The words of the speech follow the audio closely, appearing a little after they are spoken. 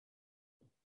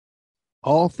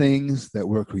All things that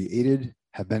were created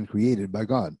have been created by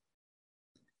God,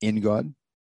 in God,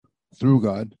 through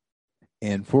God,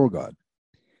 and for God.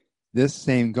 This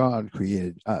same God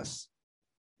created us.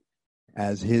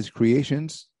 As his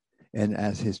creations and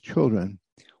as his children,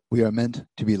 we are meant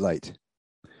to be light.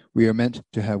 We are meant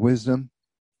to have wisdom,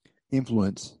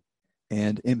 influence,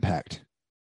 and impact.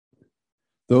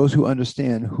 Those who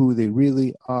understand who they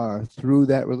really are through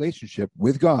that relationship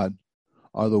with God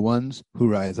are the ones who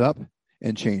rise up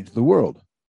and change the world.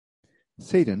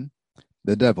 Satan,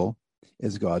 the devil,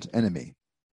 is God's enemy.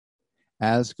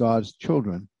 As God's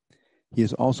children, he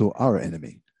is also our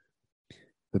enemy.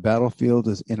 The battlefield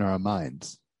is in our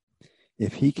minds.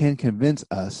 If he can convince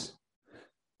us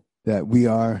that we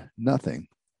are nothing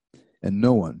and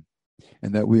no one,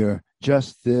 and that we are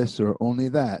just this or only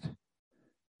that,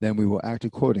 then we will act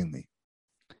accordingly.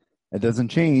 It doesn't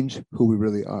change who we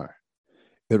really are.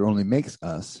 It only makes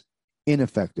us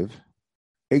ineffective,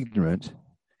 ignorant,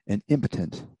 and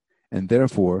impotent, and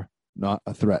therefore not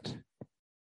a threat.